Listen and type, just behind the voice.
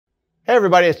Hey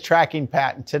everybody, it's Tracking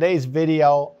Pat. In today's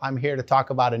video, I'm here to talk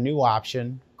about a new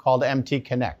option called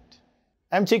MTConnect.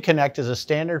 MTConnect is a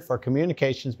standard for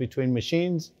communications between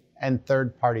machines and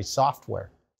third-party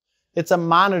software. It's a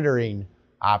monitoring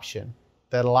option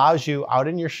that allows you out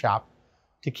in your shop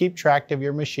to keep track of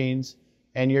your machines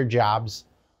and your jobs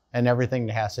and everything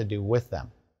that has to do with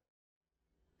them.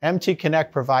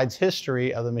 MTConnect provides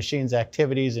history of the machine's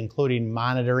activities, including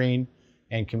monitoring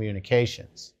and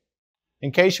communications.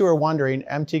 In case you were wondering,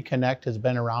 MTConnect has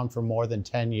been around for more than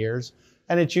 10 years,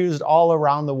 and it's used all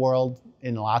around the world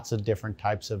in lots of different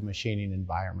types of machining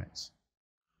environments.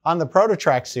 On the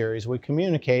ProtoTRAK series, we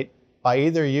communicate by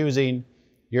either using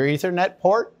your Ethernet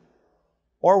port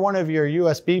or one of your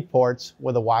USB ports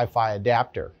with a Wi-Fi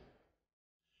adapter.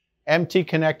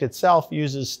 MTConnect itself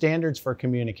uses standards for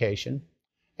communication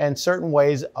and certain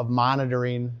ways of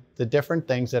monitoring the different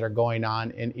things that are going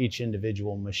on in each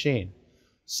individual machine,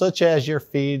 such as your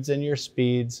feeds and your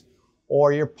speeds,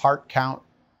 or your part count,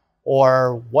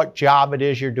 or what job it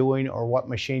is you're doing, or what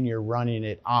machine you're running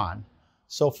it on.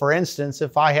 So for instance,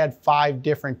 if I had 5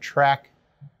 different TRAK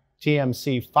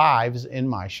TMC5s in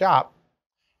my shop,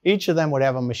 each of them would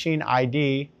have a machine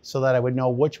ID so that I would know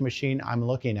which machine I'm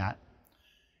looking at.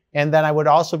 And then I would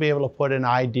also be able to put an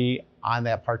ID on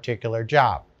that particular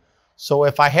job. So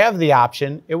if I have the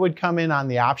option, it would come in on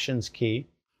the options key.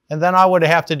 And then all I would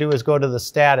have to do is go to the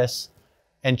status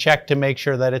and check to make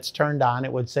sure that it's turned on.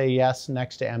 It would say yes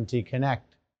next to MTConnect.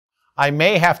 I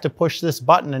may have to push this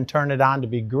button and turn it on to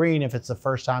be green if it's the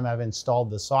first time I've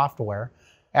installed the software.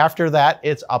 After that,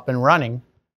 it's up and running.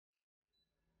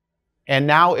 And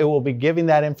now it will be giving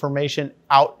that information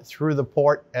out through the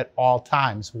port at all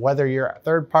times, whether your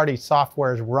third-party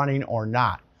software is running or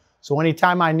not. So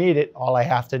anytime I need it, all I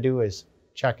have to do is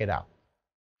check it out.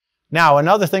 Now,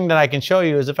 another thing that I can show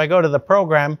you is if I go to the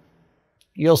program,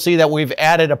 you'll see that we've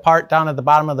added a part down at the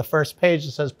bottom of the first page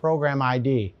that says Program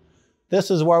ID.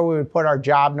 This is where we would put our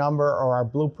job number or our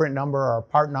blueprint number or our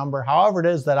part number, however it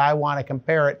is that I want to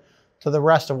compare it to the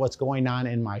rest of what's going on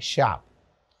in my shop.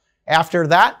 After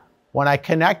that, when I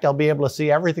connect, I'll be able to see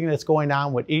everything that's going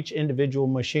on with each individual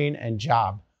machine and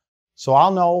job. So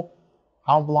I'll know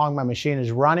how long my machine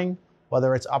is running,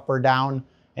 whether it's up or down,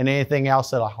 and anything else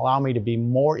that'll allow me to be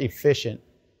more efficient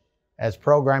as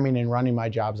programming and running my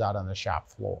jobs out on the shop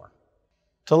floor.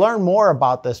 To learn more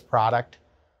about this product,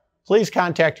 please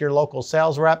contact your local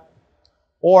sales rep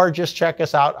or just check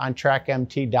us out on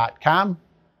trakmt.com.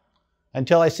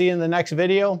 Until I see you in the next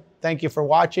video, thank you for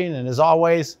watching, and as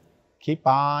always, keep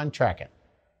on tracking.